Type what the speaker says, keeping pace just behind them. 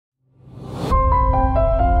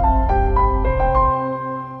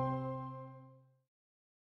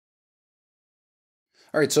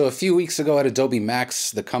All right, so a few weeks ago at Adobe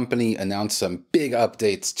Max, the company announced some big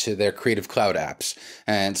updates to their Creative Cloud apps.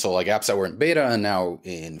 And so like apps that were in beta and now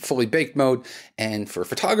in fully baked mode. And for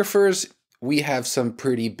photographers, we have some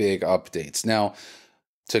pretty big updates. Now,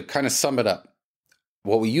 to kind of sum it up,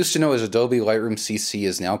 what we used to know as Adobe Lightroom CC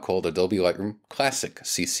is now called Adobe Lightroom Classic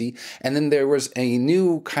CC. And then there was a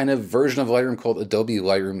new kind of version of Lightroom called Adobe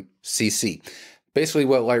Lightroom CC. Basically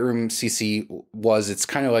what Lightroom CC was, it's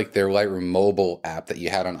kind of like their Lightroom mobile app that you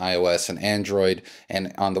had on iOS and Android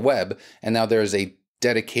and on the web. And now there's a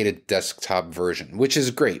dedicated desktop version, which is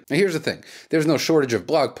great. Now here's the thing. There's no shortage of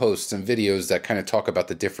blog posts and videos that kind of talk about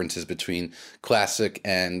the differences between Classic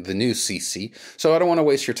and the new CC. So I don't want to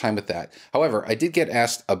waste your time with that. However, I did get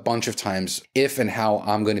asked a bunch of times if and how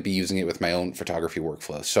I'm going to be using it with my own photography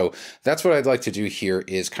workflow. So that's what I'd like to do here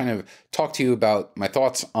is kind of talk to you about my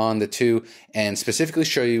thoughts on the two and specifically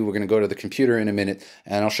show you, we're going to go to the computer in a minute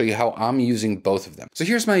and I'll show you how I'm using both of them. So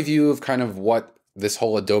here's my view of kind of what this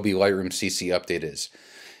whole Adobe Lightroom CC update is.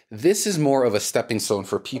 This is more of a stepping stone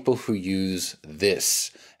for people who use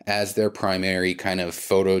this as their primary kind of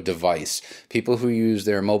photo device. People who use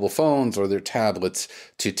their mobile phones or their tablets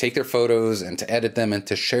to take their photos and to edit them and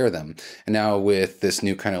to share them. And now with this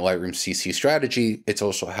new kind of Lightroom CC strategy, it's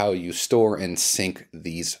also how you store and sync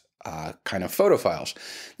these kind of photo files.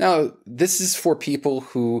 Now, this is for people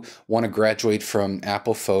who want to graduate from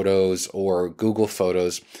Apple Photos or Google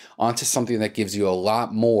Photos onto something that gives you a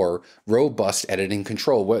lot more robust editing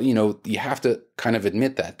control. Well, you know, you have to kind of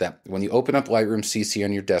admit that when you open up Lightroom CC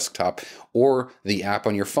on your desktop or the app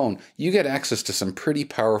on your phone, you get access to some pretty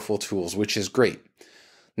powerful tools, which is great.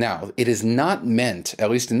 Now, it is not meant, at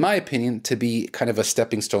least in my opinion, to be kind of a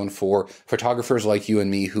stepping stone for photographers like you and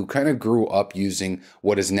me who kind of grew up using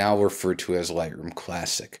what is now referred to as Lightroom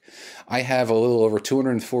Classic. I have a little over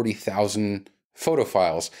 240,000 photo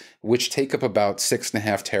files, which take up about 6.5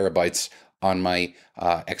 terabytes on my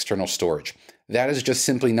external storage. That is just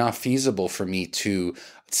simply not feasible for me to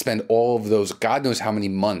spend all of those, God knows how many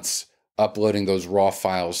months, uploading those raw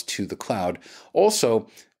files to the cloud. Also,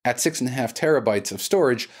 at 6.5 terabytes of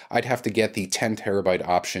storage, I'd have to get the 10 terabyte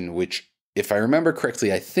option, which, if I remember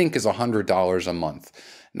correctly, I think is $100 a month.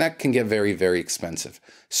 And that can get very, very expensive.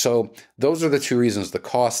 So those are the two reasons, the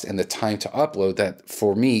cost and the time to upload, that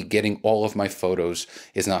for me, getting all of my photos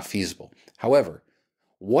is not feasible. However,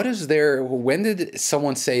 what is there? When did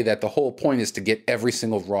someone say that the whole point is to get every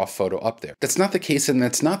single raw photo up there? That's not the case, and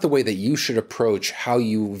that's not the way that you should approach how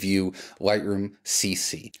you view Lightroom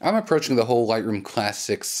CC. I'm approaching the whole Lightroom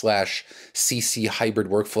Classic / CC hybrid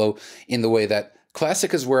workflow in the way that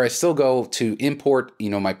Classic is where I still go to import,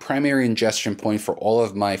 my primary ingestion point for all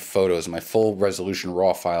of my photos, my full resolution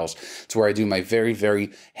raw files. It's where I do my very,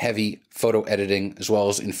 very heavy photo editing as well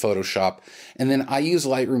as in Photoshop. And then I use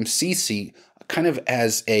Lightroom CC kind of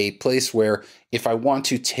as a place where if I want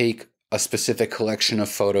to take a specific collection of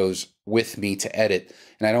photos with me to edit,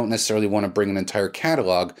 and I don't necessarily want to bring an entire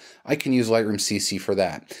catalog, I can use Lightroom CC for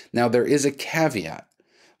that. Now, there is a caveat.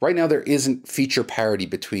 Right now, there isn't feature parity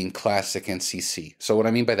between Classic and CC. So what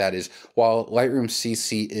I mean by that is, while Lightroom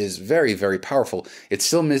CC is very, very powerful, it's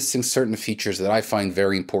still missing certain features that I find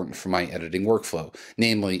very important for my editing workflow,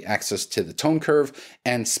 namely access to the tone curve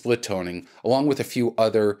and split toning, along with a few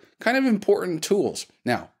other kind of important tools.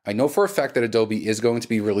 Now, I know for a fact that Adobe is going to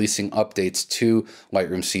be releasing updates to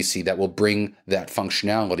Lightroom CC that will bring that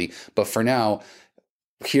functionality, but for now,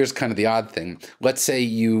 here's kind of the odd thing. Let's say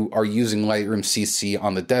you are using Lightroom CC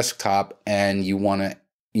on the desktop and you want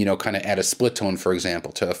to, kind of add a split tone, for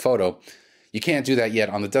example, to a photo. You can't do that yet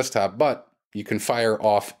on the desktop, but you can fire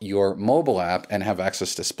off your mobile app and have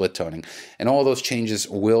access to split toning. And all those changes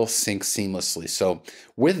will sync seamlessly. So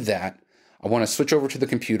with that, I want to switch over to the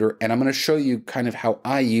computer and I'm going to show you kind of how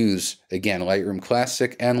I use, again, Lightroom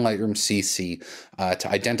Classic and Lightroom CC to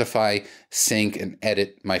identify, sync, and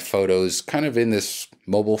edit my photos kind of in this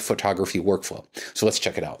mobile photography workflow. So let's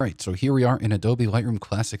check it out. All right, so here we are in Adobe Lightroom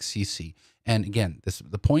Classic CC. And again,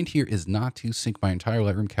 the point here is not to sync my entire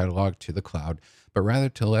Lightroom catalog to the cloud, but rather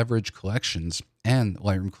to leverage collections and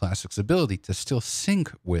Lightroom Classic's ability to still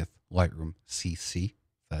sync with Lightroom CC.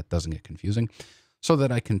 That doesn't get confusing. So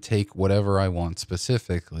that I can take whatever I want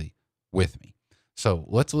specifically with me. So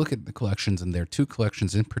let's look at the collections, and there are two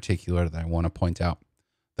collections in particular that I want to point out.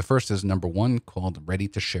 The first is number 1, called Ready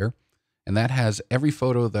to Share, and that has every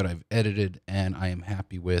photo that I've edited and I am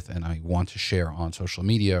happy with and I want to share on social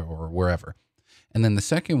media or wherever. And then the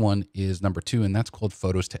second one is number 2, and that's called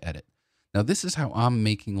Photos to Edit. Now, this is how I'm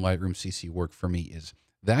making Lightroom CC work for me, is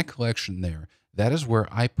that collection there, that is where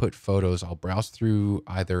I put photos. I'll browse through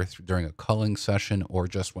either during a culling session or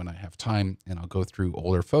just when I have time, and I'll go through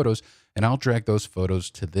older photos and I'll drag those photos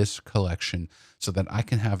to this collection so that I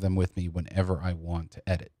can have them with me whenever I want to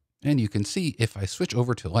edit. And you can see if I switch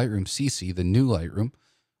over to Lightroom CC, the new Lightroom,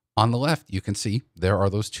 on the left, you can see there are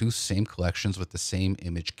those two same collections with the same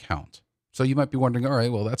image count. So you might be wondering, all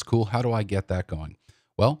right, well, that's cool. How do I get that going?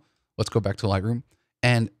 Well, let's go back to Lightroom.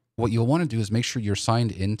 And what you'll want to do is make sure you're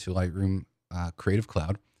signed into Lightroom Creative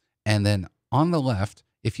Cloud. And then on the left,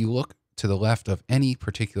 if you look to the left of any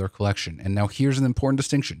particular collection, and now here's an important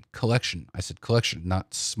distinction, collection. I said collection,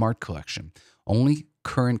 not smart collection. Only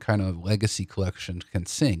current kind of legacy collections can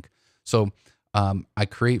sync. So I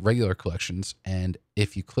create regular collections, and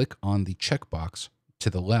if you click on the checkbox to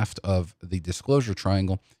the left of the disclosure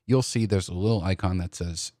triangle, you'll see there's a little icon that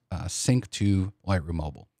says sync to Lightroom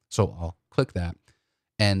Mobile. So I'll click that,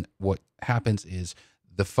 and what happens is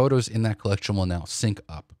the photos in that collection will now sync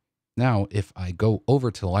up. Now, if I go over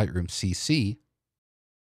to Lightroom CC,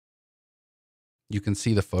 you can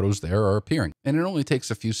see the photos there are appearing, and it only takes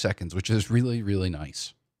a few seconds, which is really, really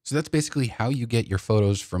nice. So that's basically how you get your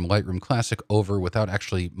photos from Lightroom Classic over without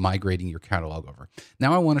actually migrating your catalog over.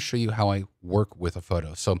 Now I want to show you how I work with a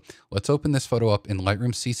photo. So let's open this photo up in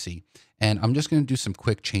Lightroom CC, and I'm just going to do some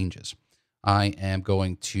quick changes. I am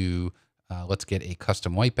going to, let's get a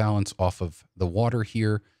custom white balance off of the water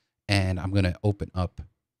here, and I'm going to open up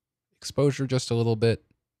exposure just a little bit,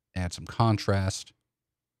 add some contrast,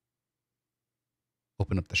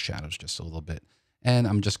 open up the shadows just a little bit. And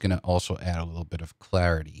I'm just going to also add a little bit of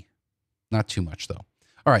clarity. Not too much though.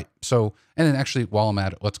 All right. So, and then actually while I'm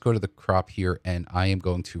at it, let's go to the crop here, and I am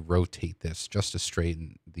going to rotate this just to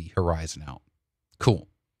straighten the horizon out. Cool.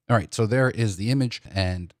 All right. So there is the image,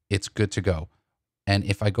 and it's good to go. And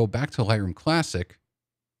if I go back to Lightroom Classic,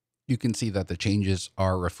 you can see that the changes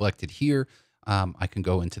are reflected here. I can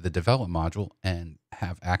go into the develop module and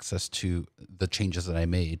have access to the changes that I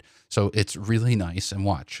made. So it's really nice. And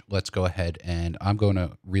watch, let's go ahead, and I'm going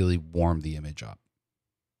to really warm the image up.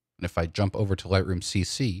 And if I jump over to Lightroom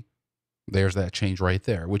CC, there's that change right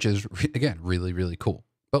there, which is again, really, really cool.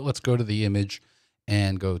 But let's go to the image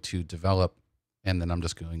and go to develop. And then I'm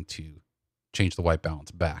just going to change the white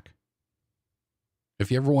balance back.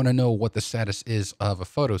 If you ever want to know what the status is of a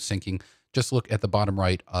photo syncing, just look at the bottom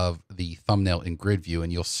right of the thumbnail in grid view,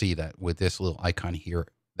 and you'll see that with this little icon here,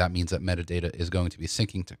 that means that metadata is going to be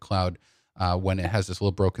syncing to cloud. When it has this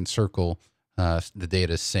little broken circle, the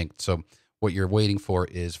data is synced. So what you're waiting for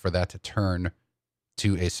is for that to turn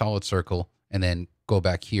to a solid circle and then go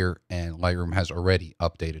back here, and Lightroom has already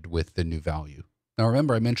updated with the new value. Now,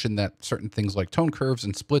 remember, I mentioned that certain things like tone curves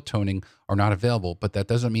and split toning are not available, but that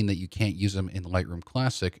doesn't mean that you can't use them in Lightroom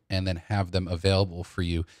Classic and then have them available for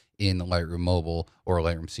you in Lightroom Mobile or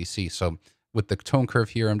Lightroom CC. So with the tone curve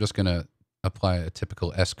here, I'm just going to apply a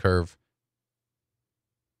typical S curve,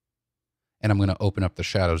 and I'm going to open up the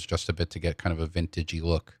shadows just a bit to get kind of a vintagey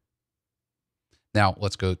look. Now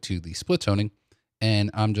let's go to the split toning,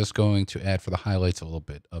 and I'm just going to add for the highlights a little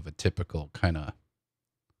bit of a typical kind of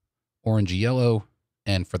orangey yellow,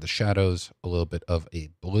 and for the shadows, a little bit of a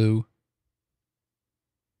blue.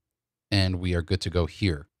 And we are good to go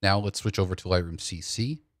here. Now let's switch over to Lightroom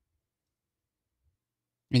CC.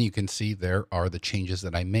 And you can see there are the changes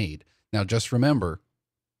that I made. Now just remember,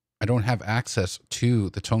 I don't have access to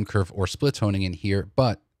the tone curve or split toning in here,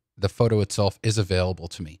 but the photo itself is available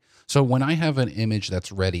to me. So when I have an image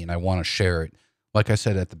that's ready and I want to share it, like I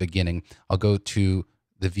said at the beginning, I'll go to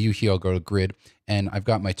the view here, I'll go to grid, and I've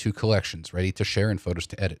got my two collections ready to share and photos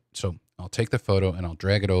to edit. So I'll take the photo and I'll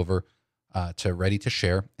drag it over to ready to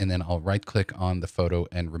share, and then I'll right click on the photo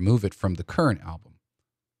and remove it from the current album.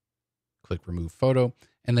 Click remove photo.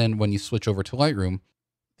 And then when you switch over to Lightroom,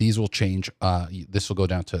 these will change. This will go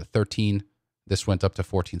down to 13. This went up to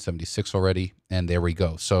 1476 already. And there we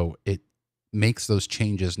go. So it makes those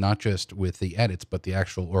changes, not just with the edits, but the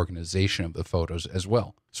actual organization of the photos as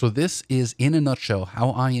well. So this is, in a nutshell,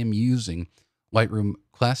 how I am using Lightroom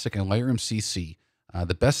Classic and Lightroom CC,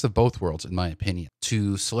 the best of both worlds, in my opinion,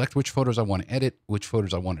 to select which photos I want to edit, which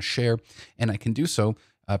photos I want to share. And I can do so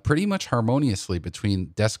pretty much harmoniously between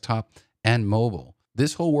desktop and mobile.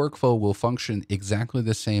 This whole workflow will function exactly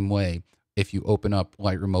the same way if you open up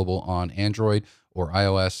Lightroom Mobile on Android or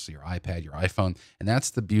iOS, your iPad, your iPhone. And that's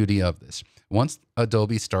the beauty of this. Once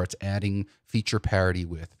Adobe starts adding feature parity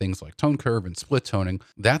with things like tone curve and split toning,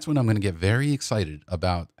 that's when I'm going to get very excited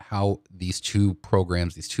about how these two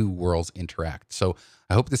programs, these two worlds interact. So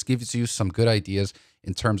I hope this gives you some good ideas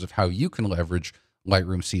in terms of how you can leverage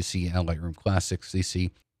Lightroom CC and Lightroom Classic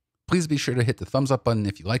CC. Please be sure to hit the thumbs up button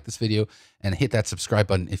if you like this video and hit that subscribe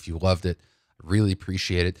button if you loved it. I really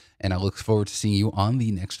appreciate it. And I look forward to seeing you on the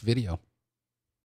next video.